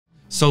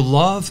So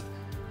love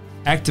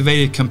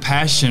activated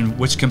compassion,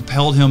 which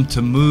compelled him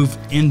to move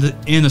in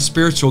a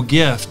spiritual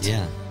gift,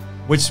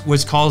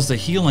 which caused the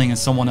healing in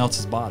someone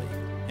else's body.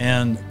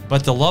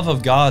 But the love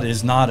of God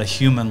is not a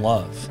human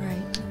love.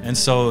 Right. And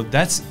so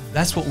that's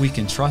what we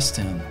can trust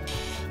in.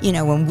 You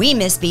know, when we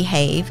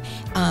misbehave,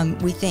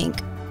 we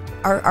think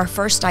our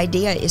first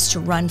idea is to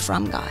run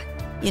from God,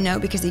 you know,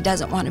 because he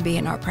doesn't want to be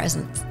in our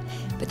presence.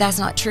 But that's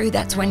not true.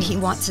 That's when he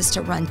wants us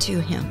to run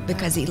to him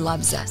because he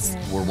loves us.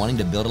 We're wanting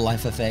to build a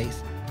life of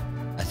faith.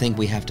 I think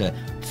we have to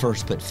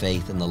first put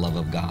faith in the love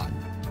of God.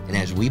 And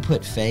as we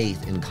put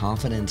faith and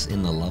confidence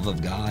in the love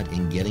of God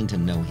and getting to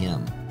know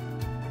him,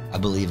 I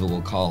believe it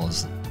will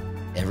cause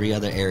every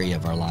other area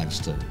of our lives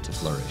to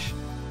flourish.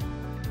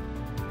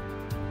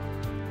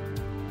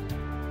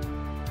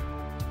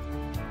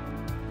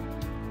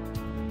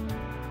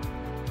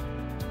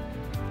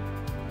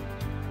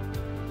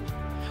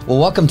 Well,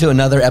 welcome to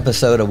another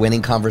episode of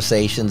Winning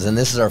Conversations, and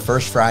this is our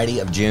first Friday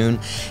of June,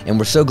 and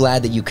we're so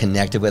glad that you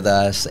connected with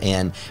us.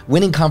 And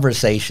Winning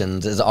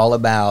Conversations is all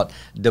about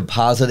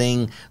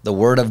depositing the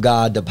Word of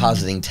God,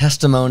 depositing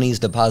testimonies,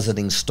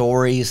 depositing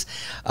stories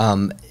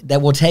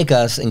that will take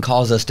us and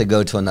cause us to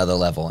go to another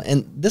level.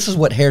 And this is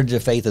what Heritage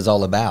of Faith is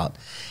all about.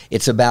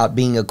 It's about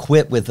being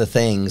equipped with the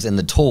things and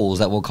the tools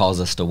that will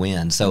cause us to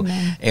win. So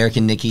Amen. Eric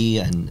and Nikki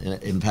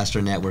and Pastor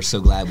Annette, we're so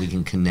glad we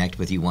can connect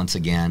with you once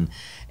again.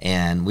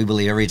 And we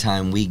believe every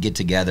time we get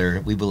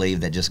together, we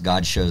believe that just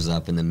God shows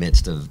up in the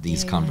midst of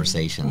these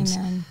conversations.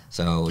 Amen.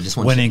 So just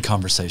want winning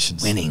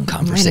conversations. Winning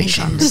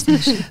conversations.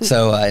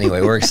 So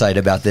anyway, we're excited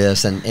about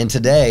this. And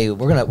today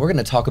we're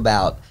gonna talk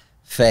about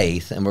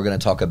faith, and we're going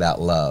to talk about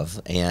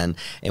love, and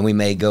we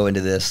may go into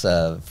this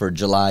for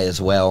July as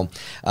well.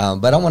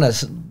 But I want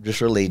to just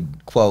really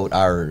quote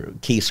our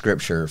key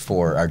scripture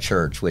for our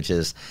church, which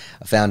is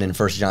found in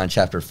 1 John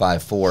chapter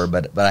 5:4.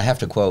 But I have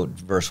to quote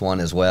verse 1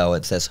 as well.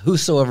 It says,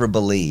 "Whosoever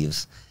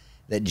believes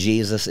that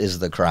Jesus is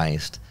the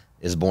Christ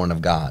is born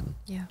of God."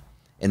 Yeah.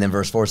 And then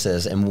verse 4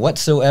 says, "And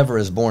whatsoever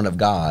is born of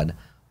God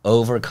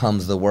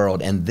overcomes the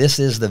world, and this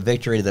is the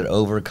victory that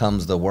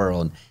overcomes the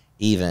world,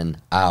 even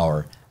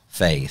our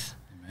faith."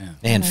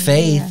 And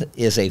faith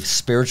is a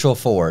spiritual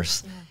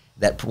force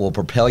that will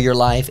propel your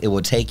life. It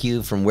will take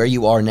you from where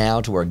you are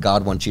now to where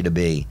God wants you to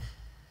be.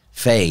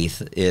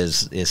 Faith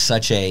is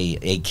such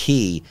a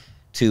key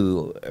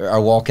to our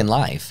walk in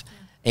life.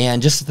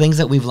 And just the things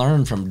that we've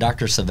learned from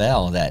Dr.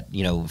 Savelle, that,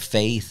 you know,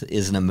 faith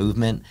isn't a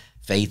movement,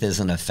 faith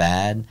isn't a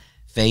fad,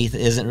 faith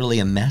isn't really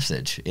a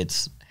message.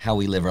 It's how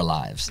we live our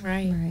lives.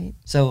 Right.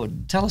 So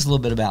tell us a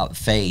little bit about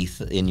faith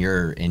in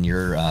your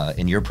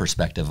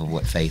perspective of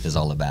what faith is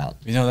all about.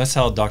 You know, that's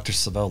how Dr.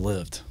 Savelle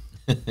lived,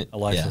 a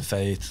life of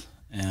faith.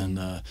 And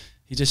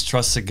he just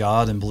trusted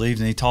God and believed,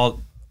 and he taught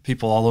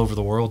people all over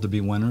the world to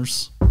be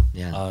winners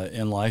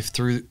in life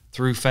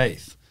through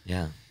faith.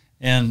 Yeah.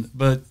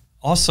 But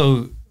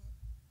also,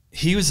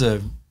 he was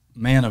a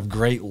man of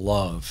great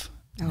love.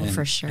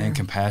 For sure. And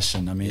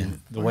compassion. I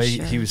mean, the way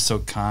he was so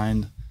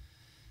kind,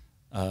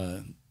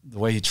 the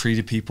way he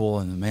treated people,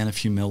 and a man of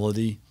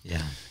humility.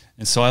 Yeah.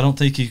 And so I don't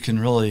think you can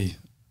really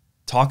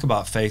talk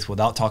about faith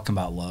without talking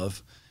about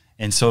love.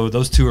 And so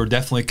those two are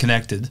definitely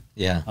connected.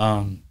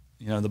 Yeah.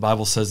 You know, the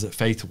Bible says that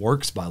faith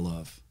works by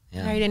love.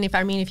 Yeah. Right. And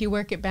if you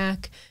work it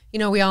back, you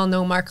know, we all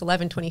know Mark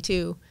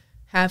 11:22,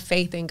 have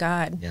faith in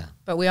God. Yeah.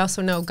 But we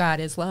also know God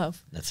is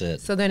love. That's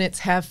it. So then it's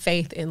have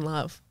faith in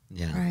love.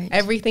 Yeah. Right.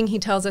 Everything he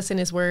tells us in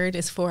his word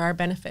is for our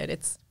benefit.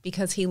 It's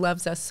because he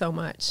loves us so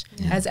much,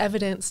 as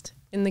evidenced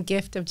in the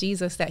gift of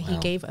Jesus that he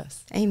gave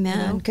us.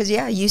 Amen. Because,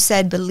 you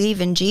said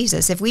believe in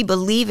Jesus. If we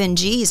believe in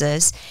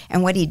Jesus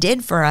and what he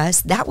did for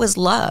us, that was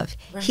love.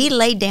 Right. He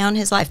laid down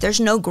his life.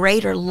 There's no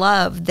greater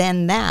love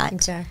than that.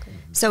 Exactly.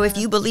 So if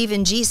you believe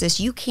in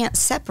Jesus, you can't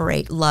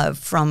separate love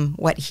from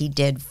what he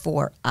did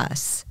for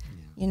us,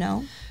 you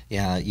know?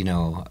 Yeah, you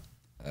know,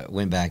 I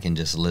went back and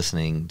just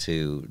listening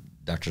to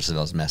Dr.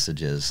 Savelle's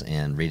messages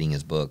and reading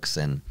his books,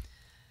 and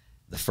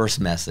the first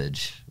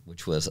message,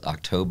 which was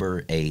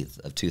October 8th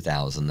of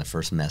 2000, the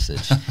first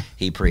message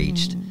he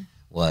preached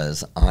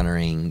was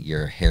honoring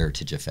your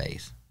heritage of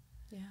faith.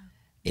 Yeah.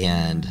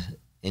 And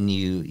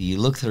you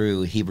look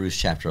through Hebrews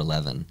chapter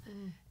 11,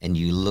 and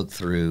you look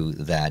through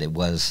that. It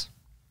was,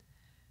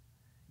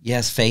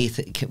 yes,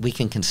 faith, we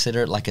can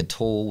consider it like a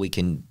tool. We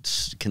can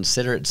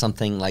consider it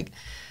something like,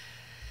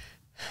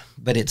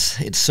 but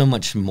it's so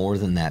much more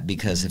than that,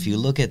 because if you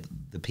look at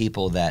the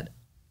people that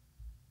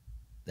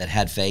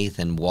had faith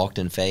and walked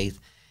in faith,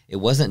 it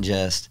wasn't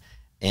just,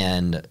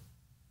 and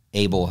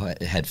Abel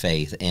had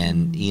faith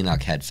and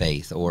Enoch had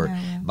faith, or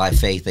by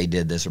faith they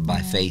did this, or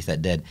by faith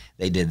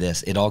they did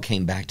this. It all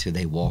came back to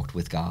they walked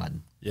with God.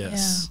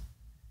 Yes. Yeah.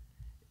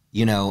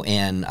 You know,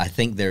 and I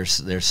think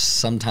there's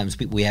sometimes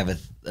we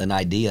have an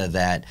idea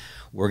that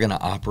we're going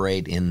to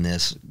operate in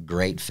this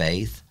great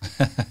faith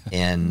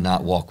and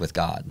not walk with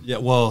God. Yeah,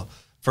 well,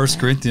 1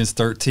 Corinthians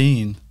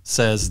 13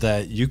 says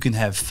that you can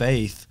have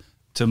faith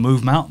to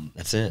move mountains.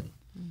 That's it.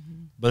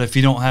 But if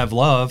you don't have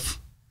love,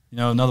 you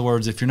know, in other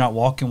words, if you're not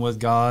walking with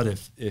God,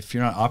 if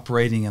you're not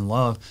operating in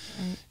love,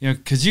 you know,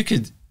 because you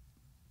could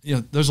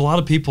there's a lot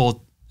of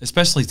people,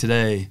 especially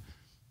today,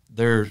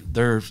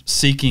 they're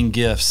seeking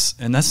gifts,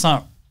 and that's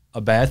not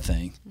a bad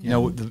thing.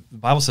 The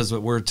Bible says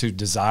that we're to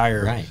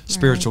desire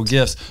spiritual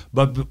gifts,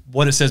 but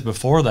what it says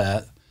before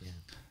that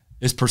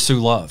is pursue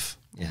love.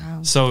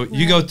 Yeah. So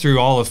you go through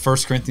all of 1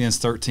 Corinthians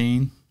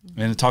 13,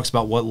 and it talks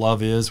about what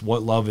love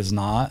is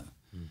not.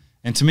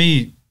 And to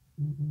me,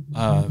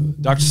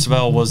 Dr.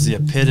 Savelle was the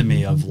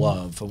epitome of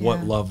love, of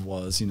what love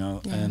was,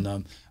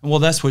 and well,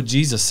 that's what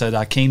Jesus said.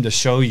 I came to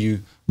show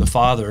you the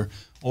Father,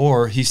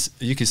 or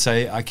you could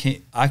say, I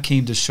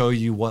came to show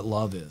you what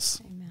love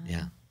is. Amen.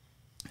 Yeah.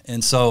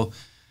 And so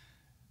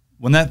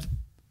when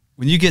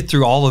you get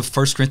through all of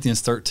 1 Corinthians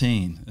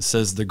 13, it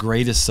says the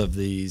greatest of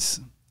these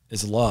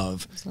is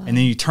love. And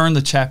then you turn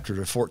the chapter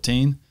to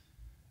 14,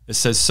 it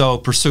says, so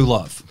pursue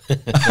love.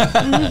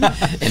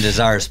 And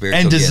desire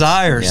spiritual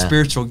gifts.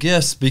 Spiritual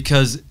gifts,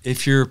 because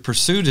if your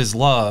pursuit is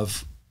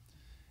love,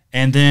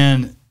 and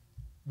then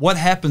what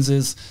happens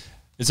is,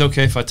 it's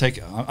okay if I take,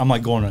 I'm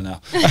like going right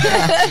now.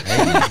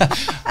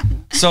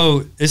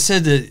 So it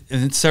said that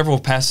in several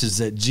passages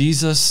that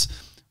Jesus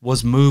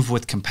was moved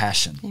with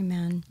compassion.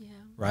 Amen. Yeah.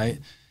 Right?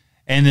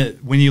 And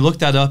when you look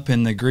that up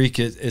in the Greek,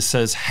 it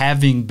says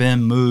having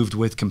been moved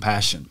with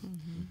compassion.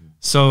 Mm-hmm.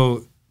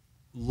 So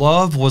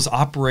love was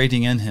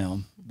operating in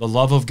him, the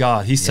love of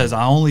God. He says,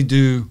 I only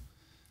do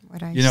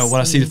what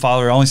I see the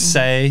Father. I only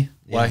say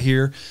what I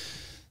hear.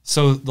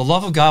 So the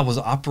love of God was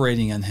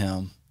operating in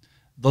him.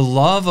 The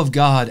love of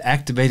God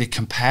activated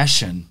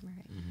compassion.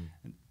 Right.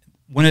 Mm-hmm.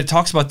 When it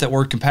talks about that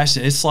word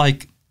compassion, it's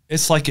like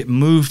it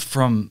moved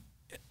from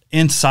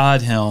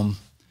inside him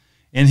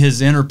in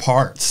his inner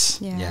parts.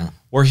 Yeah.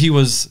 Where he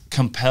was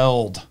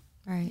compelled.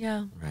 Right.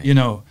 Yeah.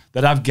 Right.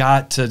 That I've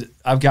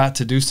got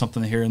to do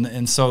something here.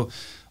 And so,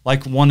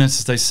 like one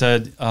instance, they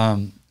said,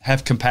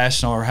 have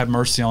compassion or have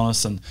mercy on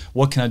us, and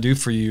what can I do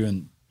for you?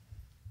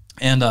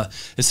 And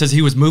it says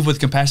he was moved with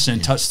compassion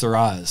and touched their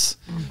eyes.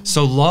 Mm-hmm.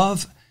 So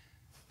love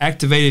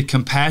activated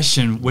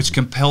compassion, which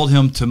compelled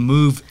him to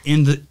move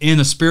in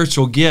a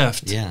spiritual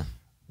gift. Yeah.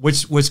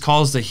 Which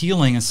caused the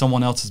healing in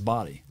someone else's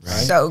body. Right?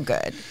 So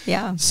good.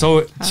 Yeah.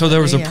 So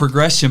there was a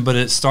progression, but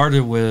it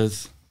started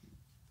with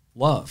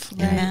love.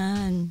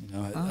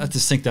 Amen. I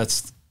just think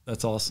that's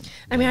awesome.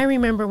 I mean, I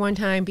remember one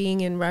time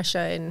being in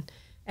Russia,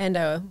 and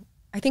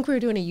I think we were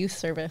doing a youth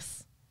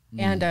service,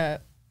 and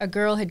a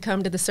girl had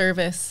come to the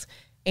service,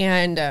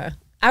 and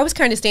I was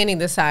kind of standing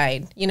to the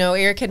side.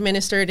 Eric had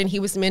ministered, and he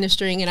was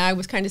ministering, and I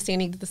was kind of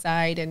standing to the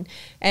side,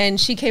 and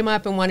she came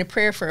up and wanted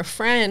prayer for a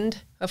friend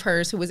of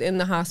hers who was in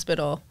the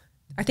hospital,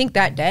 I think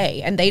that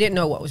day, and they didn't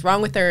know what was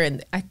wrong with her,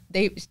 and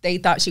they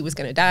thought she was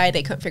going to die.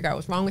 They couldn't figure out what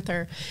was wrong with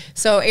her.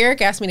 So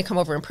Eric asked me to come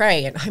over and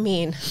pray, and I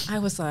mean, I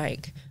was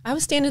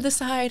standing to the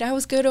side. I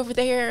was good over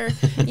there.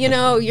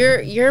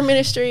 You're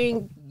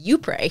ministering. You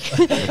pray,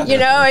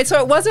 and so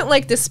it wasn't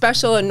like this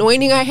special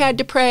anointing I had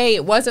to pray.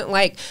 It wasn't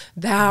like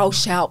thou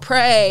shalt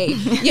pray,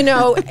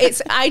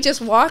 I just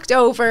walked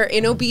over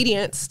in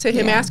obedience to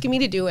him asking me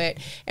to do it.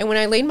 And when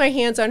I laid my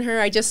hands on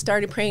her, I just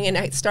started praying, and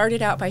I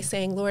started out by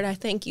saying, Lord, I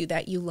thank you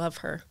that you love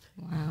her.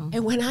 Wow.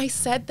 And when I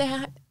said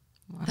that,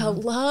 the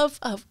love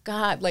of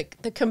God, like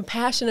the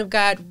compassion of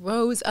God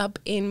rose up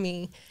in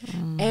me.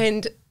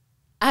 And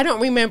I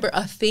don't remember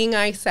a thing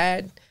I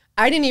said.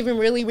 I didn't even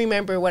really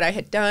remember what I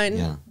had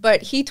done,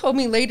 but he told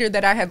me later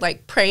that I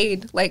had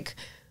prayed,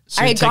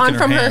 so I had gone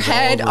from her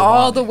head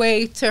all the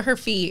way to her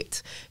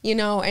feet,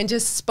 and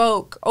just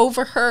spoke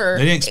over her.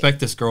 They didn't expect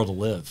this girl to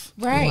live.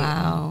 Right.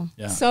 Wow.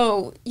 Yeah.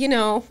 So,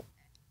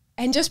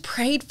 and just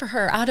prayed for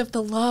her out of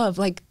the love,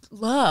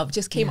 love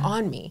just came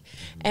on me.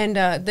 And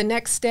the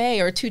next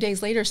day or 2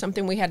 days later,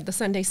 we had the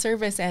Sunday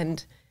service,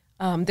 and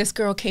this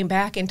girl came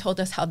back and told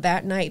us how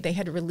that night they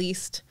had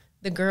released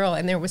the girl,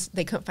 and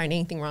they couldn't find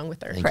anything wrong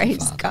with her.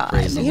 Praise God.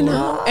 Praise the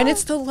Lord. And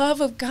it's the love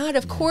of God,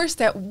 of course,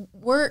 that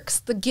works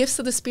the gifts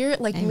of the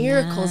Spirit, like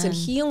miracles and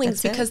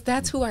healings, because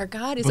that's who our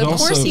God is. But of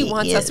course, He also-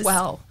 wants us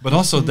well. But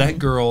also that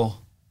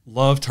girl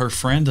loved her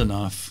friend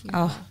enough,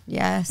 Oh,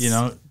 yes.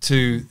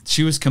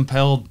 she was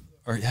compelled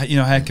or,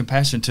 had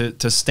compassion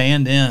to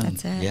stand in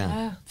That's it.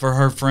 Yeah. for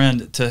her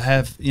friend, to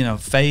have,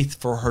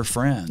 faith for her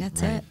friend.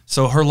 That's it.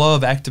 So her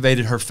love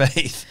activated her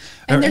faith.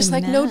 And there's no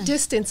Amen.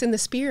 distance in the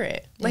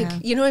Spirit. Yeah.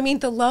 You know what I mean?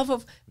 The love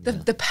of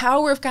the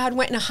power of God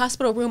went in a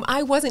hospital room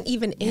I wasn't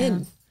even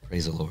in.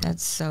 Praise the Lord.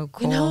 That's so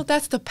cool.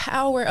 That's the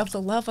power of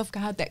the love of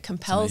God that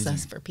compels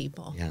us for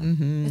people. Yeah.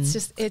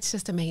 It's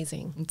just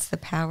amazing. It's the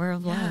power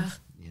of love.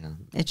 Yeah.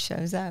 It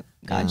shows up.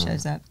 God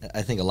shows up.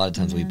 I think a lot of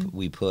times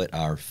we put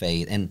our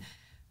faith, and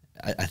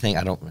I think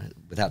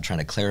without trying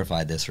to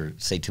clarify this or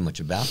say too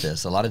much about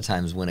this, a lot of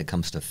times when it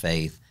comes to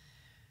faith,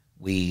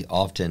 we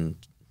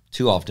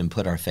too often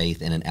put our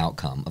faith in an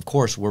outcome. Of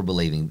course, we're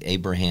believing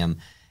Abraham.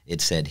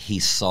 It said he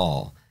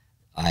saw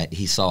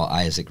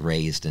Isaac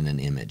raised in an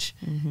image.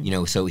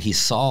 So he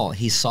saw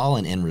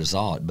an end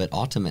result, but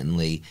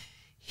ultimately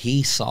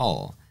he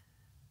saw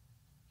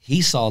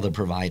the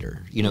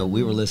provider.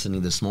 We were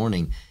listening this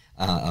morning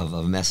of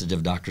a message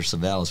of Dr.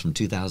 Savelle's from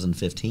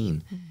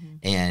 2015,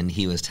 and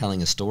he was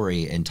telling a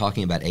story and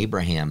talking about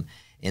Abraham.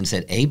 and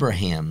said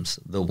Abraham's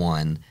the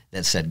one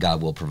that said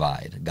God will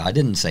provide. God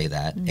didn't say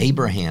that.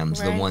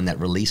 Abraham's the one that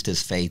released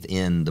his faith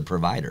in the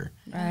provider.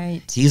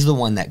 Right. He's the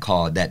one that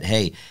called that,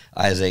 hey,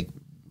 Isaac,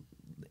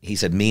 he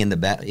said, me and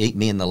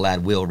the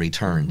lad will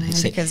return.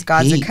 Because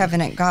God's a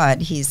covenant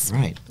God. He's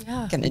right.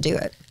 going to do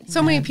it.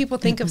 So many people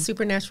think of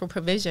supernatural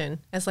provision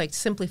as like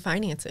simply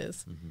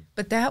finances,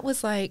 but that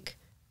was like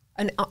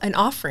an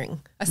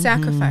offering, a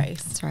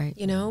sacrifice. That's right.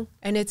 You know,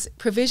 and it's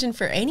provision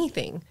for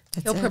anything.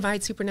 He'll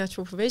provide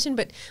supernatural provision.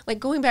 But like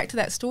going back to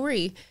that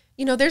story,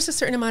 you know, there's a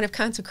certain amount of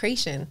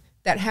consecration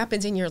that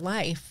happens in your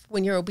life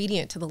when you're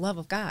obedient to the love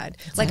of God.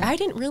 Like I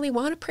didn't really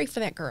want to pray for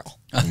that girl.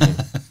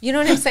 You know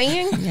what I'm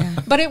saying? Yeah.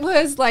 But it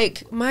was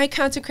like my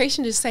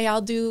consecration to say,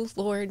 I'll do,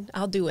 Lord,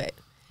 I'll do it.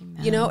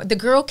 Amen. You know, the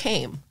girl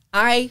came,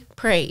 I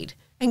prayed,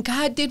 and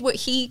God did what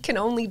he can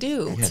only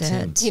do. That's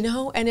it. You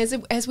know, and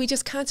as we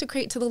just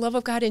consecrate to the love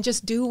of God and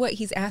just do what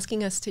he's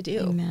asking us to do.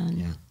 Amen.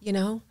 Yeah. You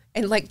know,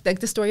 and like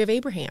the story of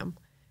Abraham.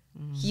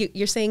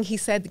 You're saying he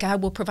said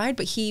God will provide,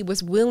 but he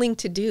was willing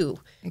to do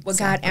what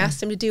God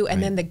asked him to do.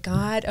 And then the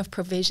God of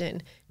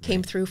provision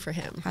came through for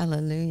him.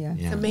 Hallelujah.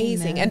 Yeah. It's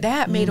amazing. Amen. And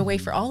that made a way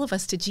for all of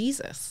us to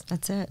Jesus.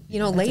 That's it. You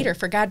know, later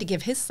for God to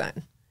give his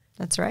son.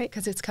 That's right.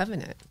 Because it's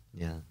covenant.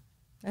 Yeah.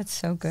 That's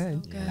so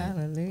good. So good.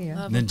 Hallelujah.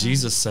 Love And then of God.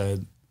 Jesus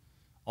said,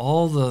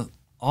 all the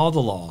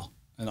law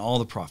and all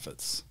the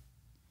prophets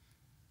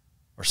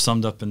are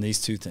summed up in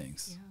these two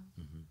things.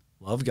 Yeah.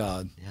 Love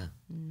God, Yeah.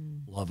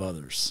 love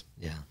others.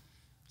 Yeah.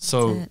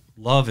 So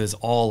love is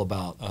all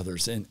about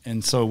others.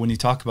 And so when you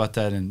talk about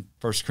that in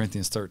 1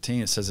 Corinthians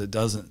 13, it says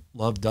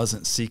love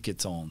doesn't seek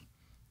its own.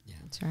 Yeah.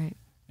 That's right.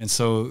 And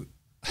so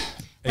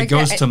it Like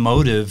goes that- to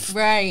motive.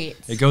 Right.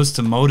 It goes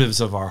to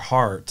motives of our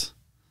heart.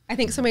 I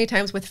think so many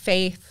times with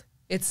faith,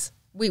 it's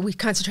we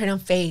concentrate on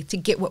faith to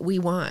get what we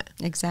want.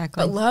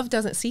 Exactly. But love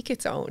doesn't seek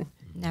its own.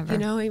 Never. You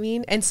know what I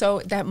mean? And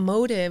so that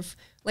motive,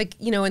 like,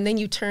 you know, and then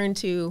you turn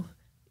to,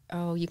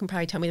 you can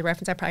probably tell me the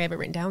reference. I probably have it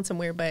written down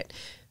somewhere. But,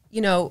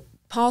 you know,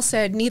 Paul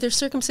said, neither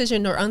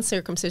circumcision nor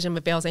uncircumcision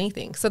avails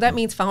anything. So that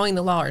means following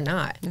the law or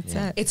not. That's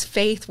it. It's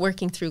faith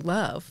working through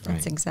love.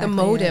 That's exactly the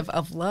motive it.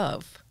 of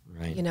love.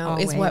 Right. You know,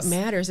 is what Always.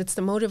 matters. It's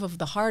the motive of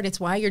the heart. It's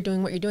why you're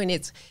doing what you're doing.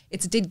 It's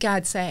did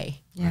God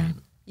say? Yeah.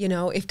 You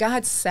know, if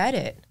God said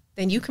it,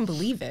 then you can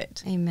believe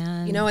it.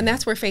 Amen. You know, and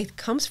that's where faith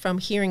comes from,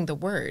 hearing the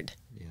word.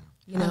 Yeah.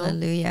 You know,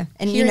 Hallelujah.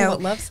 And hearing you know,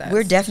 what love says.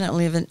 we're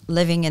definitely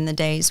living in the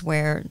days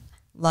where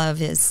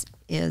love is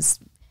it's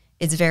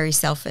very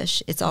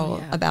selfish. It's all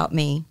yeah. about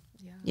me.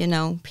 Yeah. You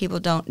know, people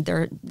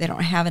they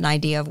don't have an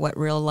idea of what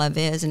real love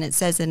is, and it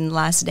says in the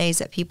last days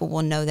that people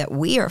will know that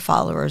we are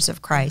followers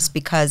of Christ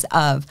because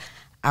of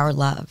our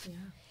love. Yeah.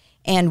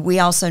 And we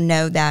also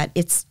know that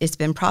it's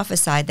been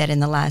prophesied that in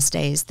the last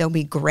days there'll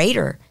be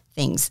greater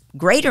things,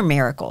 greater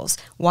miracles.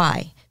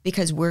 Why?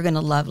 Because we're going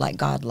to love like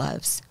God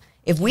loves.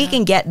 If we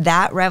can get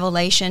that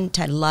revelation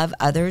to love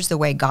others the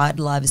way God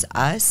loves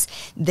us,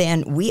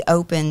 then we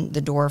open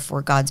the door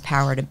for God's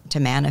power to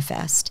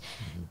manifest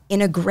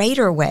in a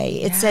greater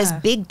way. It says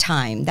big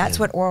time. That's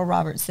what Oral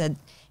Roberts said.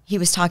 He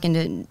was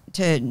talking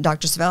to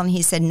Dr. Savelle, and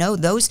he said, no,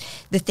 the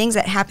things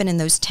that happen in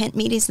those tent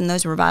meetings and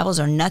those revivals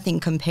are nothing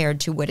compared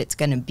to what it's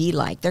going to be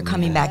like. They're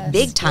coming back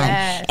big time.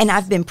 Yes. And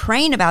I've been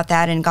praying about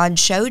that, and God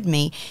showed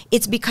me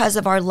it's because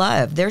of our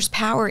love. There's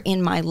power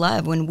in my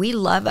love. When we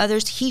love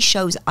others, he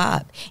shows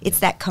up. It's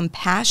that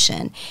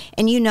compassion.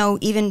 And you know,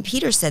 even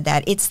Peter said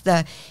that. It's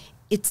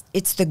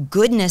the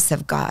goodness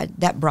of God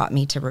that brought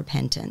me to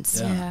repentance.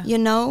 Yeah. You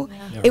know?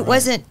 Yeah, it right.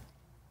 wasn't,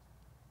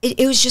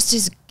 it was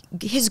just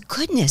his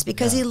goodness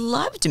because he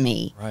loved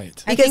me.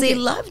 Right. I Because think he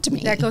loved me.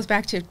 That goes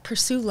back to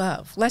pursue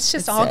love. Let's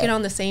just That's all it. get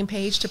on the same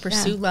page to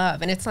pursue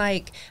love. And it's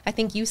like, I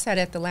think you said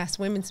at the last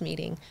women's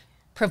meeting,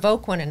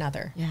 provoke one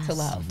another Yes. to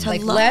love. To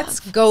like, love.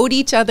 let's goad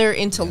each other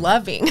into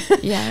loving.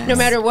 Yes. No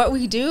matter what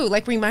we do,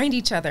 like remind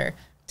each other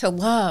to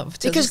love.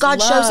 To Because just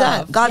God shows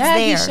love. up. God's yeah,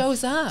 there. he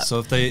shows up.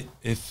 So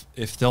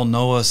if they'll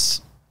know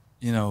us,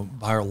 you know,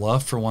 by our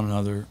love for one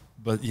another,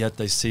 but yet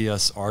they see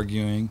us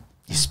arguing,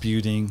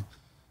 disputing,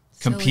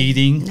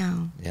 competing,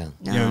 No. Yeah.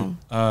 No. you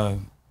know,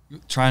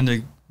 trying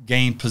to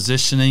gain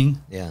positioning,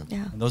 Yeah.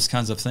 Yeah. and those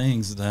kinds of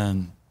things,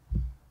 then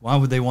why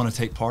would they want to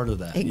take part of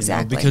that?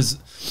 Exactly. You know?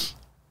 Because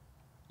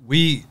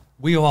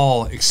we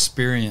all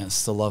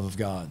experience the love of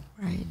God,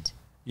 Right.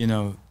 you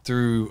know,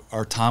 through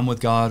our time with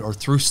God or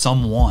through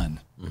someone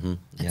Yeah.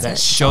 that it.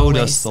 showed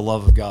Always. us the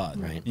love of God.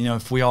 Right. You know,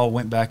 if we all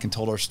went back and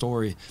told our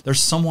story,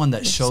 there's someone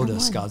that showed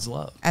us someone. God's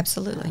love.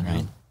 Absolutely.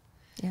 Right.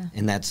 Yeah.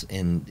 And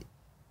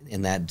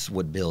that's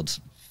what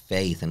builds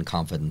faith and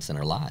confidence in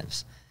our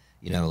lives.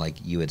 You know, like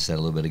you had said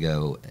a little bit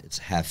ago, it's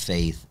have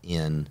faith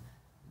in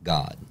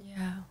God.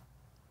 Yeah.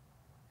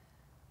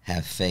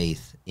 Have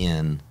faith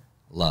in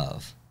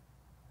love.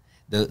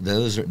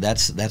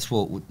 That's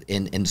what,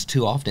 and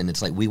too often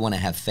it's like we want to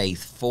have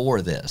faith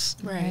for this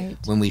Right.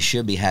 when we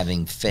should be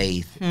having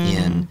faith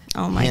in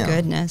Oh my Him.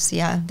 goodness.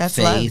 Yeah. That's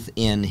Faith love.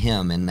 in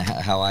Him. And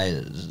how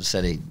I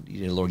said it,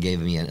 you know, the Lord gave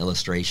me an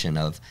illustration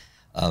of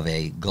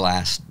a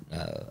glass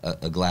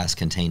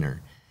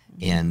container,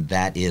 and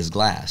that is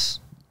glass.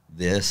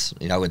 this,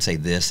 I would say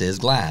this is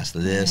glass.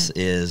 This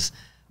is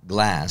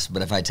glass.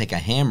 But if I take a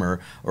hammer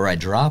or I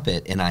drop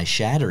it and I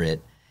shatter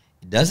it,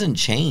 it doesn't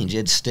change.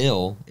 It's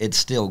still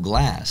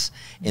glass.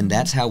 And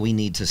that's how we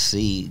need to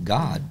see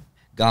God.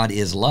 God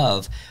is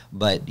love,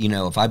 but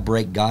if I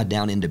break God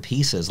down into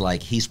pieces,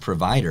 like He's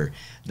provider,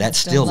 that's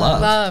still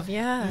love. Love,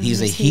 yeah.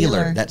 He's a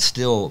healer, that's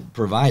still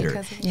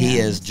provider. He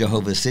is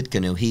Jehovah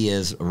Sitkanu, He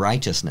is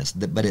righteousness,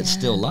 but it's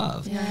still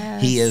love.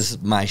 Yes. He is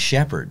my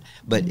shepherd,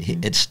 but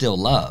it's still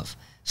love.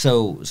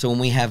 So when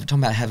we talking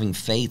about having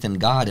faith in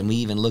God, and we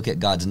even look at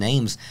God's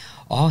names,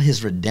 all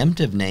His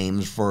redemptive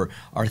names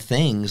are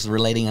things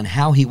relating on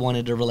how He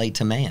wanted to relate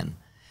to man.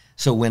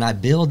 So when I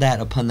build that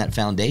upon that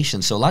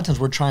foundation, so a lot of times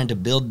we're trying to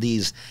build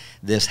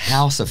this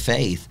house of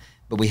faith,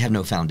 but we have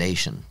no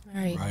foundation.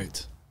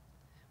 Right.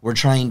 We're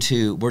trying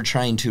to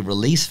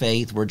release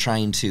faith. We're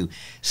trying to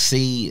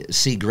see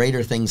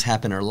greater things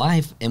happen in our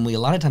life, and we a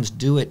lot of times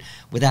do it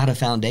without a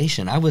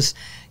foundation. I was,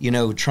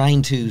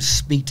 trying to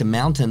speak to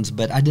mountains,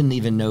 but I didn't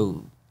even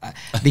know,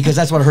 because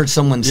that's what I heard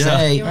someone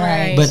say.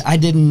 Right. But I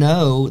didn't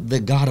know the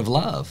God of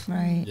love.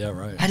 Right. Yeah,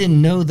 right. I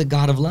didn't know the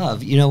God of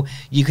love. You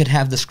could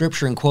have the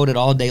scripture and quote it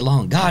all day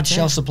long. God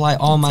shall supply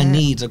all my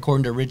needs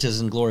according to riches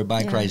and glory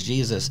by Christ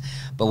Jesus.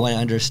 But when I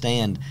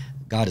understand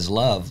God is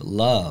love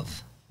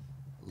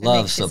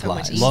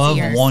supplies. Love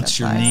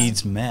wants your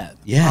needs met.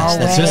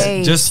 Yes,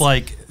 Always. Just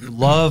like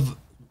love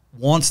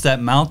wants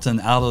that mountain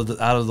out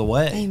of the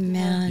way.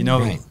 Amen.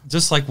 Right.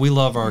 Just like we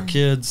love our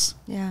kids.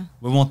 Yeah.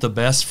 We want the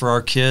best for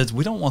our kids.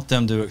 We don't want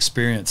them to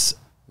experience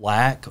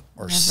lack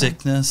or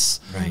sickness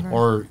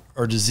or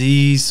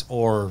disease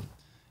or,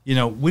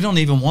 we don't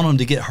even want them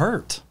to get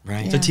hurt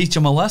to teach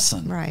them a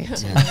lesson. Right.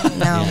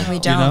 No, we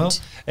don't.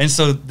 And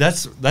so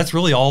that's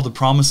really all the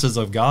promises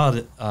of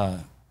God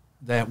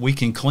that we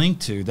can cling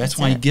to. That's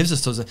why He gives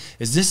us those.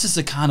 This is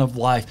the kind of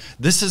life.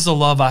 This is the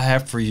love I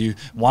have for you.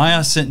 Why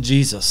I sent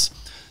Jesus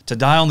to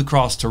die on the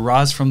cross, to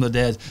rise from the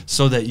dead,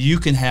 so that you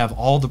can have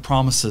all the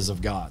promises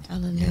of God.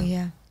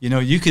 Hallelujah.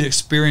 You could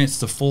experience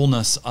the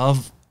fullness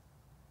of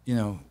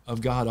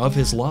God, of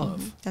His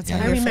love. That's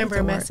I remember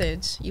a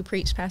message you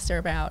preached, Pastor,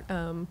 about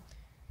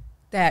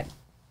that,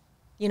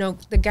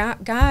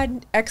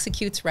 God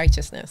executes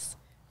righteousness,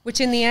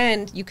 which in the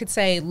end you could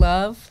say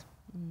love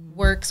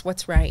works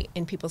what's right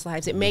in people's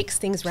lives. It makes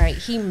things right.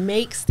 He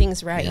makes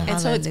things right. Yeah. And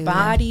so it's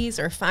bodies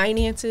or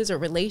finances or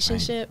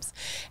relationships.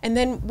 Right. And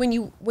then when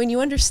you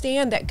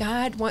understand that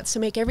God wants to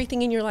make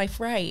everything in your life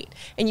right,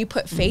 and you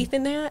put faith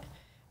in that,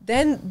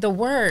 then the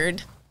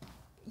word,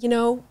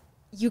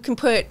 you can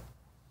put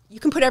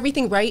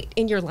everything right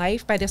in your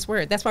life by this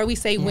word. That's why we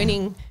say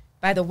winning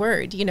by the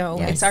word.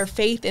 It's our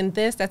faith in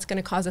this that's going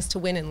to cause us to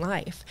win in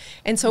life.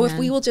 And so if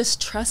we will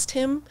just trust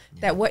Him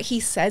that what He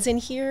says in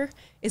here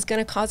is going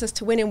to cause us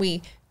to win, and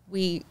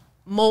we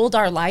mold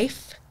our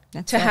life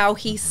to how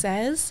He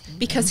says,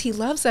 because He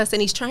loves us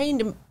and He's trying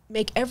to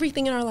make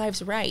everything in our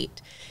lives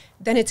right,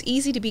 then it's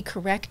easy to be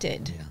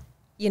corrected,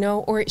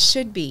 or it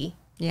should be.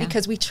 Yeah.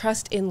 Because we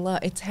trust in love.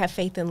 It's have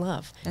faith in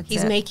love.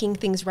 He's making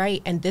things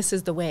right, and this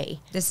is the way.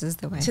 This is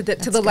the way to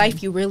the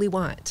life you really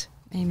want.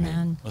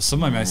 Amen. Well,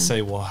 somebody might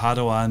say, "Well, how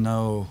do I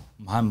know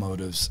my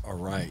motives are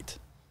right?"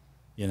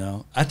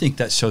 I think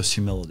that shows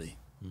humility.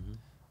 Mm-hmm.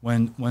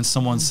 When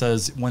someone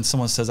says,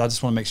 "I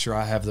just want to make sure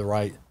I have the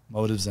right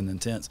motives and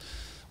intents,"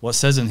 well, it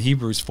says in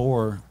Hebrews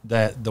 4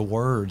 that the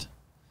word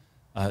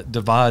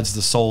divides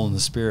the soul and the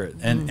spirit,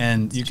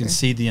 and you can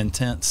see the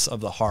intents of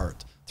the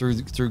heart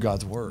through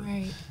God's word.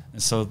 Right.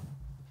 And so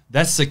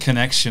that's the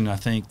connection, I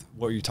think,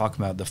 what you're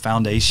talking about, the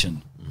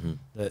foundation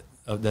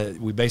that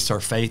we base our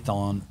faith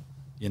on,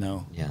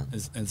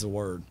 is the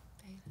word.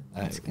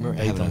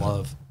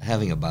 Faith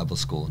having a Bible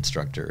school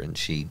instructor, and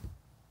she,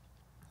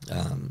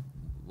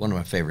 one of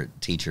my favorite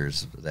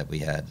teachers that we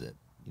had,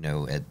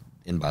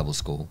 in Bible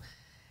school,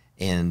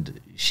 and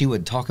she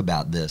would talk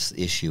about this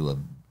issue of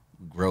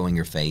growing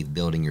your faith,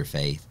 building your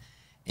faith,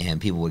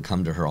 and people would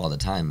come to her all the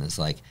time. It's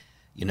like,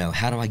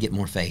 how do I get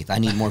more faith? I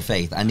need more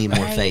faith. I need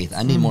more faith.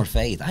 I need more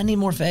faith. I need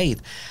more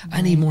faith.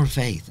 I need more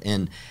faith.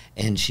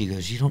 And she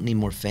goes, you don't need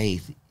more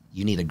faith.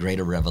 You need a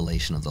greater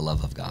revelation of the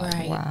love of God.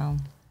 Right. Wow.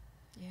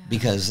 Yeah.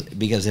 Because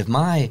if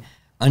my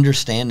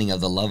understanding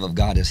of the love of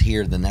God is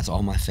here, then that's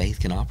all my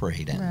faith can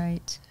operate in.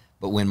 Right.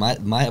 But when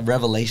my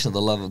revelation of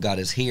the love of God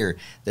is here,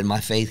 then my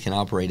faith can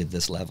operate at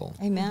this level.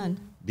 Amen.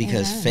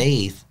 Because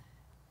faith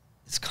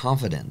is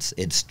confidence.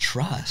 It's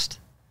trust.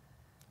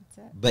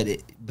 But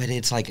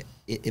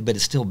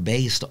it's still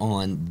based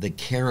on the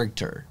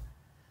character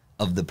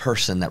of the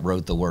person that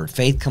wrote the word.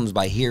 Faith comes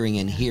by hearing,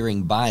 and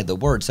hearing by the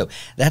word. So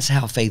that's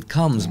how faith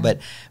comes. Yeah.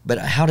 But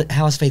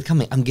how is faith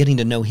coming? I'm getting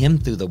to know Him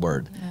through the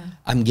word. Yeah.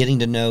 I'm getting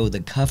to know the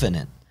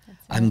covenant.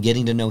 I'm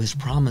getting to know His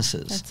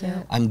promises.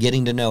 I'm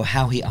getting to know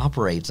how He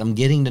operates. I'm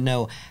getting to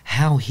know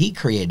how He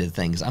created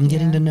things. I'm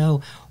getting to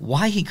know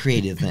why He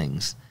created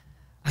things.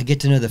 I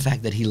get to know the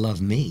fact that He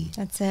loved me.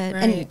 That's it.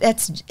 Right.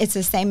 And it's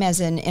the same as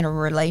in a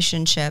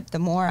relationship. The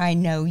more I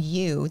know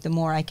you, the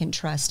more I can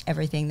trust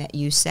everything that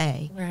you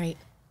say. Right.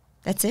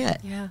 That's it.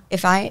 Yeah.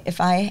 If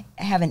I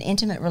have an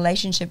intimate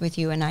relationship with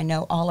you and I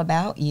know all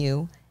about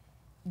you,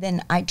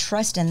 then I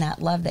trust in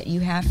that love that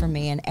you have for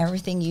me, and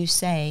everything you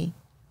say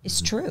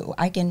is true.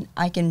 I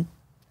can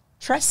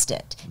trust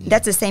it. Yeah.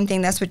 That's the same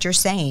thing. That's what you're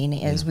saying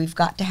is we've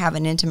got to have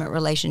an intimate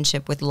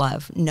relationship with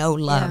love. Know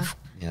love.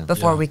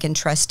 Before we can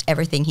trust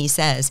everything he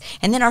says.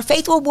 And then our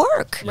faith will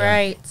work.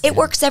 Right. It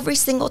works every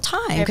single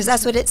time, because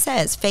that's what it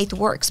says. Faith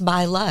works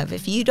by love.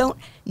 If you don't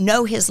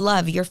know his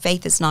love, your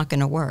faith is not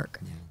going to work.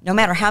 Yeah. No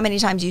matter how many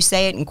times you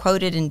say it and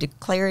quote it and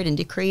declare it and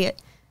decree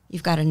it,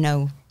 you've got to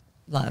know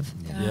love.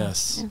 Yeah.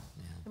 Yes. Yeah.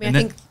 I mean, I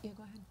think,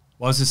 go ahead.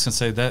 Well, I was just going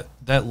to say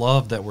that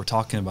love that we're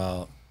talking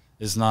about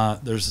is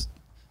not, there's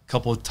a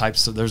couple of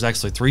types, there's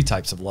actually 3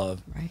 types of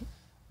love. Right.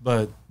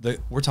 But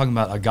we're talking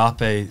about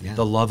agape,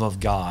 the love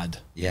of God.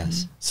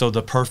 Yes. So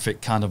the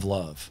perfect kind of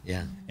love.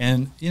 Yeah.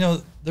 And,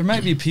 there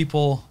might be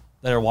people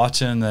that are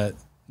watching that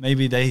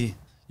maybe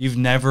you've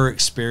never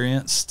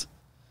experienced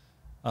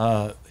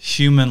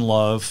human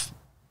love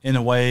in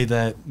a way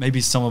that maybe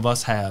some of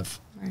us have.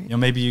 Right.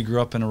 Maybe you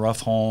grew up in a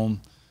rough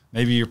home.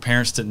 Maybe your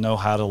parents didn't know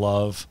how to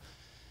love.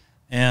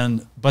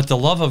 But the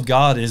love of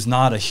God is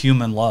not a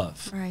human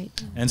love. Right.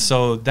 And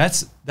so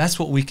that's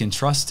what we can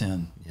trust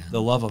in.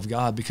 The love of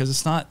God, because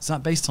it's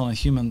not based on a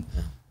human,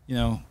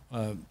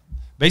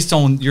 based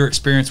on your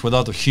experience with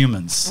other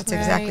humans. That's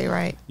exactly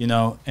right.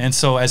 And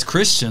so as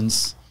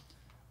Christians,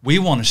 we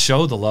want to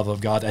show the love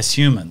of God as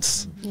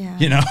humans,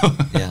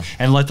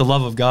 and let the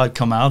love of God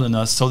come out in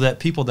us so that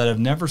people that have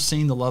never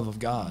seen the love of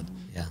God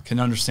can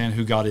understand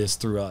who God is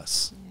through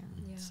us.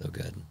 Yeah. So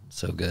good.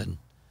 So good.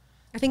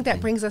 I think that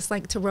brings us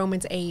to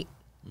Romans 8.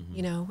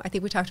 I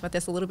think we talked about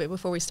this a little bit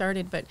before we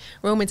started, but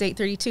Romans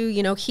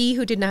 8:32, he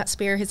who did not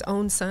spare his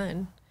own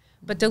son,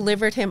 but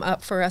delivered him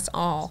up for us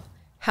all,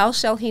 how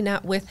shall he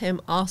not with him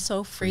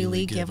also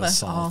freely give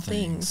us all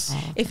things?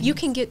 If you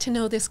can get to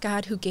know this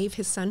God who gave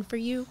his son for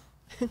you,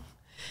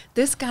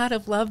 this God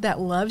of love that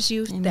loves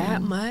you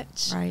that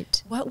much,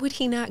 right? What would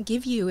he not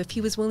give you if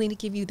he was willing to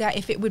give you that,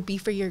 if it would be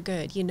for your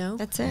good,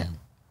 That's it.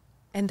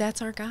 And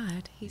that's our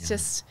God. He's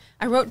just,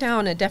 I wrote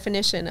down a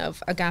definition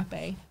of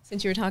agape,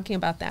 since you were talking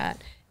about that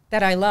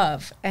I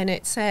love. And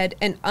it said,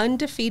 an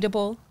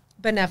undefeatable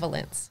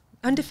benevolence.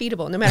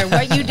 Undefeatable. No matter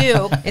what you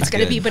do, it's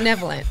going to be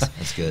benevolent.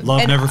 That's good.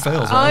 Love never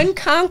fails. Right?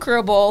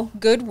 Unconquerable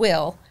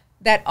goodwill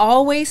that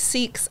always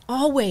seeks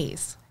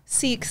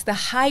the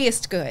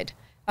highest good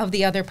of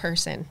the other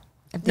person.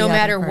 No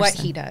matter what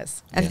he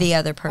does. Of the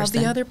other person.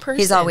 Of the other person.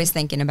 He's always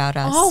thinking about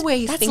us.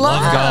 Always That's thinking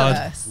love. Love God,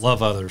 us.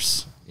 love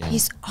others. Yeah.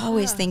 He's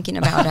always thinking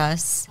about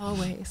us.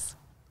 Always.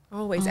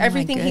 Oh,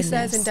 everything he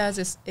says and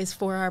does is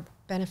for our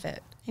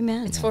benefit.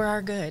 Amen. It's for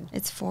our good.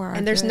 It's for our good.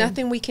 And there's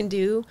nothing we can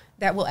do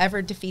that will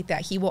ever defeat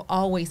that. He will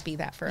always be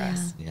that for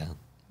us. Yeah.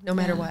 No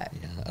matter what.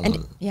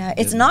 Yeah,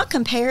 it's not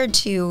compared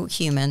to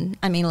human.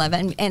 Love,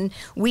 and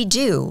we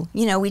do.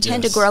 We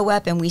tend to grow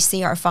up and we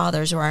see our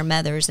fathers or our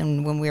mothers,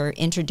 and when we're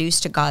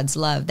introduced to God's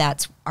love,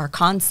 that's our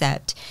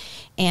concept.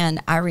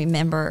 And I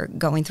remember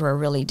going through a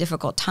really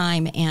difficult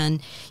time,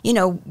 and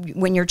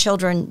when your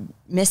children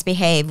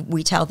misbehave,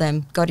 we tell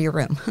them, go to your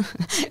room.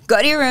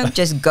 Go to your room,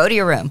 just go to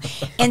your room.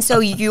 And so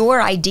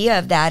your idea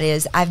of that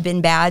is, I've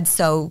been bad,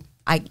 so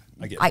I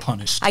get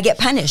punished. I get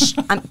punished.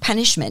 I'm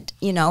punishment.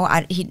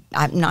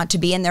 I'm not to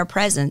be in their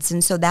presence,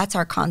 and so that's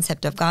our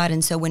concept of God.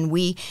 And so when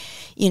we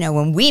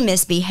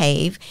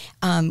misbehave,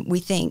 we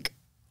think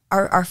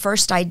our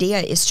first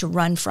idea is to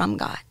run from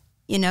God.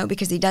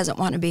 Because he doesn't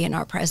want to be in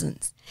our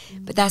presence.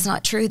 But that's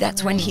not true.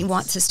 That's when he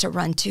wants us to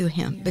run to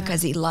him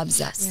because he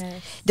loves us.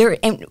 Yes.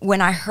 And when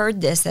I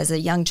heard this as a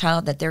young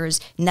child, that there is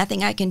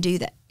nothing I can do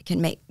that can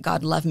make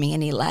God love me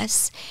any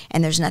less,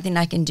 and there's nothing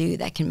I can do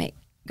that can make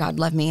God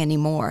love me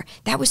anymore.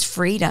 That was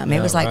freedom.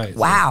 It was like,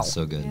 wow.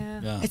 So good.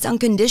 Yeah. It's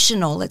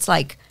unconditional. It's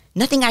like,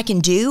 nothing I can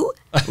do?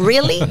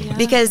 Really?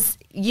 Because,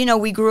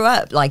 we grew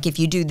up, like, if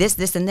you do this,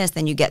 this, and this,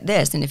 then you get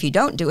this. And if you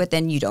don't do it,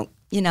 then you don't,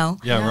 Yeah,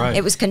 right.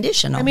 It was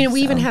conditional.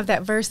 We even have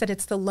that verse that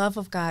it's the love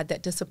of God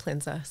that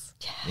disciplines us.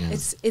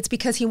 Yes. It's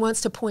because he wants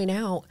to point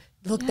out,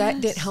 look,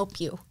 that didn't help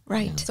you.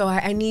 Right. So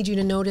I need you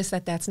to notice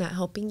that that's not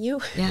helping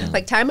you. Yeah.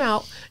 Like, time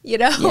out,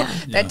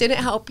 that didn't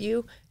help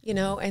you,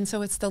 and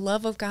so it's the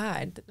love of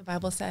God that the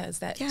Bible says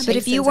that. Yeah, but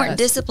if you weren't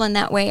disciplined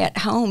that way at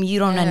home, you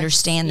don't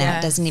understand that.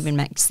 It doesn't even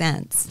make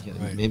sense. Yeah,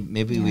 right.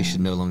 Maybe we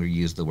should no longer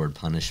use the word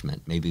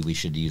punishment. Maybe we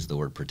should use the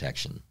word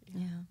protection.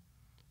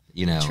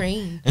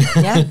 Train.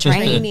 Yeah,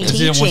 training. Because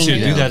he didn't want you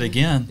to do that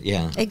again.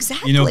 Yeah.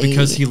 Exactly.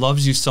 Because he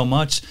loves you so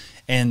much,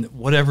 and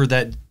whatever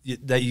that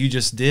you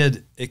just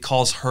did, it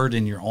caused hurt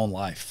in your own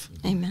life.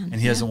 Amen.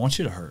 And he doesn't want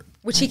you to hurt.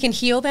 Which he can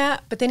heal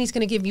that, but then he's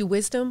going to give you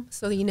wisdom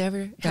so that you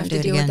never have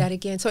to deal with that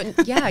again. So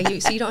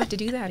so you don't have to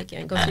do that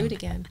again. Go through it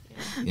again.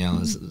 I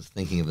was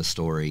thinking of a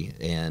story,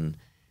 and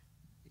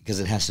because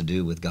it has to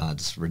do with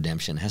God's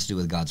redemption, it has to do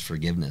with God's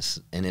forgiveness,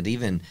 and it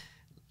even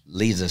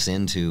leads us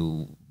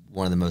into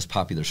one of the most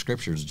popular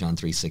scriptures, John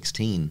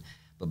 3:16.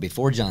 But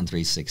before John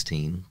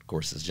 3:16, of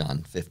course, it's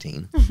John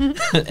 15,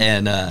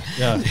 and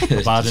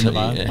abide in the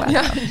vine.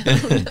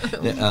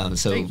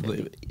 So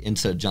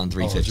John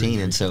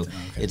 3:15, and so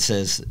it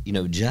says,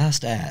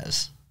 just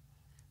as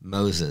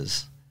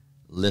Moses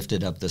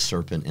lifted up the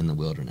serpent in the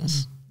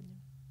wilderness,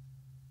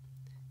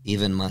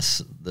 even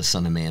must the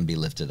Son of Man be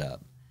lifted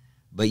up.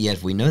 But yet,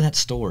 if we know that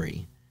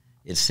story,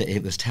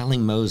 it was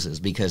telling Moses,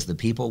 because the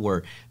people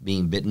were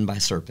being bitten by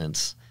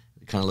serpents.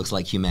 It kind of looks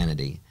like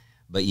humanity.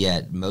 But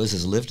yet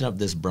Moses lifted up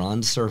this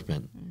bronze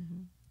serpent,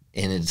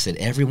 and it said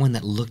everyone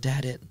that looked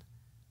at it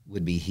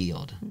would be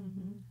healed.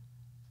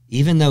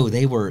 Even though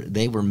they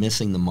were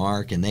missing the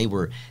mark, and they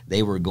were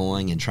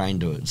going and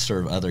trying to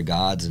serve other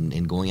gods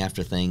and going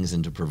after things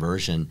into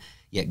perversion,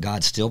 yet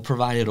God still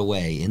provided a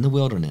way in the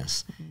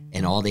wilderness,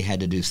 and all they had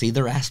to do, see,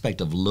 their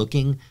aspect of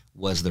looking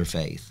was their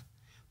faith.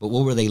 But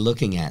what were they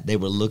looking at? They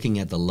were looking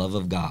at the love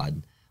of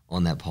God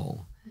on that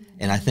pole.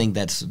 And I think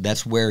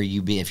that's where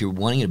you be. If you're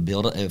wanting to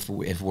build, if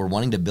we're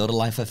wanting to build a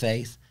life of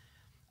faith,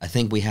 I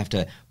think we have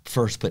to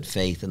first put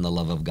faith in the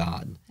love of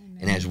God. Amen.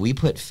 And as we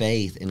put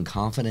faith and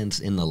confidence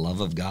in the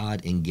love of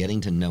God and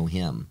getting to know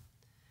Him,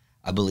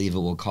 I believe it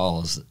will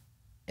cause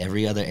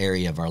every other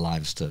area of our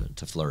lives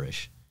to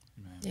flourish.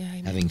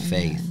 Amen. Having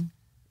faith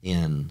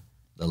in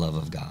the love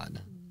of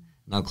God.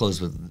 And I'll close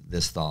with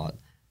this thought.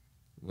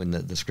 When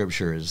the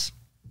scripture is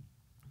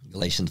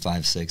Galatians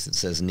 5:6, it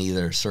says,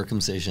 neither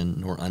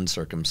circumcision nor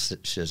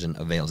uncircumcision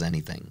avails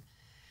anything.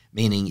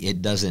 Meaning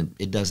it doesn't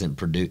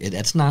produce,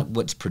 that's not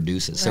what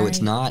produces. Right. So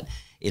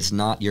it's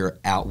not your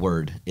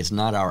outward, it's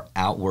not our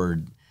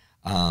outward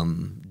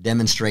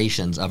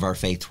demonstrations of our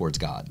faith towards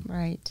God.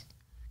 Right.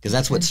 Because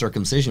that's what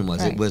circumcision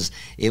was. Right.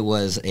 It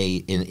was an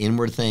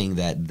inward thing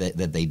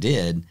that they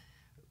did,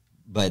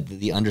 but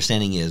the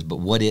understanding is, but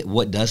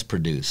what does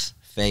produce?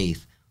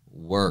 Faith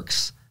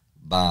works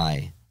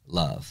by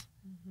love.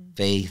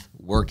 Faith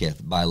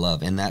worketh by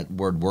love. And that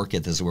word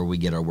worketh is where we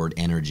get our word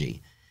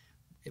energy,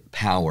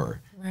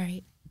 power,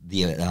 right?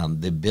 The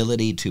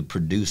ability to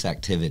produce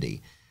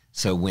activity.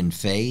 So when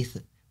faith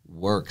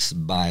works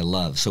by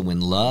love, so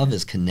when love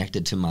is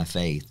connected to my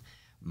faith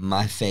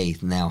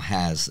now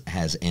has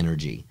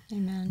energy.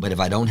 Amen. But if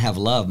I don't have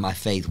love, my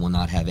faith will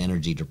not have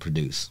energy to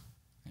produce.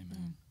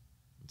 Amen.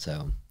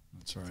 So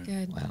that's right. That's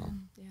good. Wow.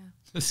 Yeah.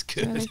 That's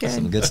good. Really good.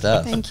 Some good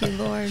stuff. Thank you,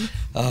 Lord.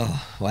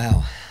 Oh,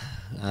 wow.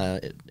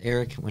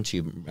 Eric, why don't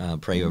you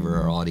pray over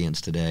our audience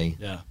today?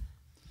 Yeah.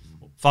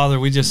 Father,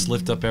 we just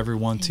lift up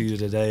everyone to you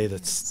today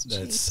that's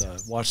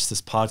watched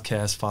this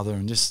podcast, Father,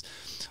 and just,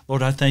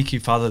 Lord, I thank you,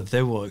 Father, that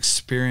they will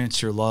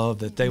experience your love,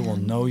 that they will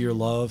know your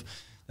love,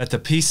 that the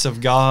peace of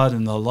God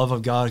and the love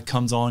of God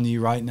comes on you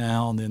right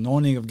now, and the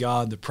anointing of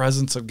God, the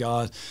presence of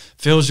God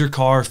fills your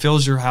car,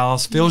 fills your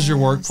house, fills your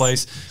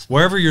workplace,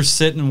 wherever you're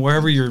sitting,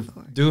 wherever you're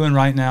doing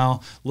right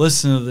now,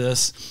 listen to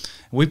this.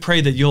 We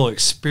pray that you'll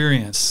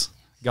experience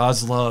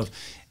God's love,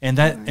 and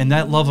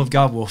that love of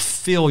God will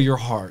fill your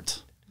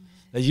heart,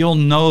 that you'll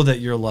know that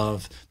you're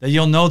loved, that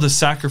you'll know the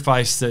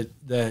sacrifice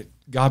that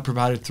God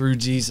provided through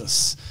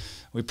Jesus.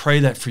 We pray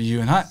that for you,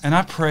 and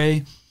I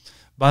pray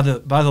by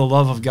the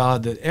love of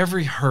God that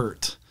every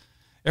hurt,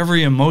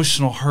 every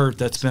emotional hurt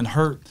that's been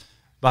hurt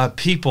by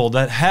people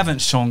that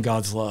haven't shown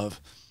God's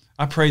love,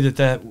 I pray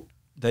that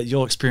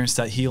you'll experience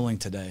that healing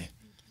today,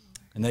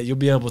 and that you'll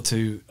be able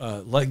to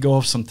let go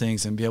of some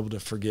things and be able to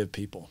forgive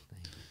people.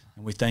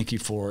 And we thank you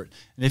for it.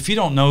 And if you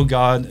don't know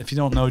God, if you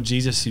don't know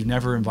Jesus, you've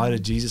never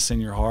invited Jesus in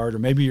your heart, or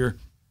maybe you're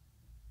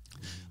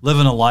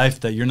living a life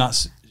that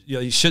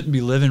you shouldn't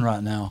be living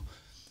right now.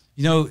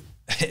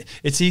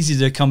 It's easy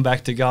to come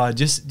back to God.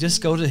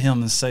 Just go to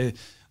Him and say,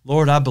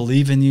 Lord, I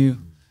believe in you.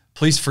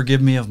 Please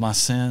forgive me of my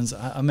sins.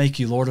 I make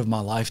you Lord of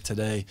my life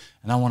today,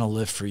 and I want to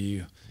live for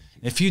you.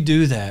 If you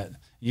do that,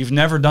 you've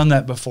never done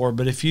that before,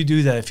 but if you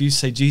do that, if you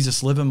say,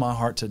 Jesus, live in my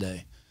heart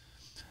today,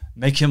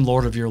 make Him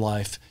Lord of your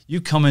life,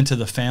 you come into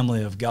the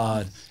family of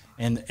God,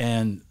 and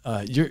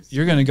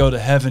you're going to go to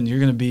heaven. You're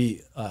going to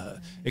be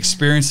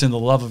experiencing the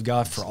love of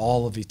God for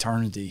all of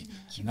eternity.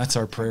 And that's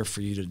our prayer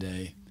for you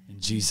today. In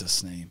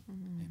Jesus' name,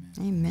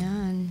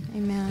 amen.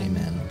 Amen.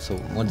 Amen. So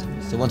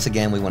once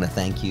again, we want to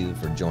thank you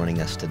for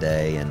joining us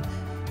today.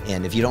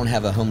 And if you don't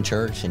have a home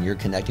church and you're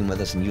connecting with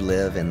us and you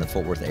live in the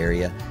Fort Worth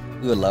area,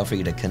 we would love for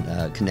you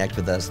to connect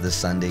with us this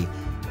Sunday.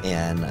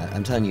 And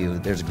I'm telling you,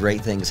 there's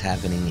great things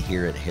happening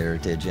here at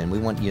Heritage, and we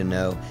want you to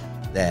know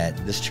that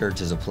this church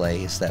is a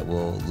place that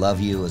will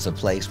love you, is a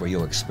place where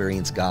you'll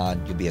experience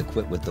God, you'll be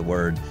equipped with the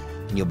Word,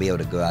 and you'll be able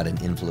to go out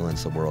and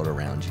influence the world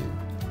around you.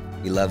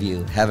 We love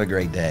you. Have a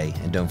great day,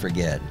 and don't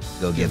forget,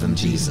 go give Him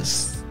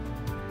Jesus.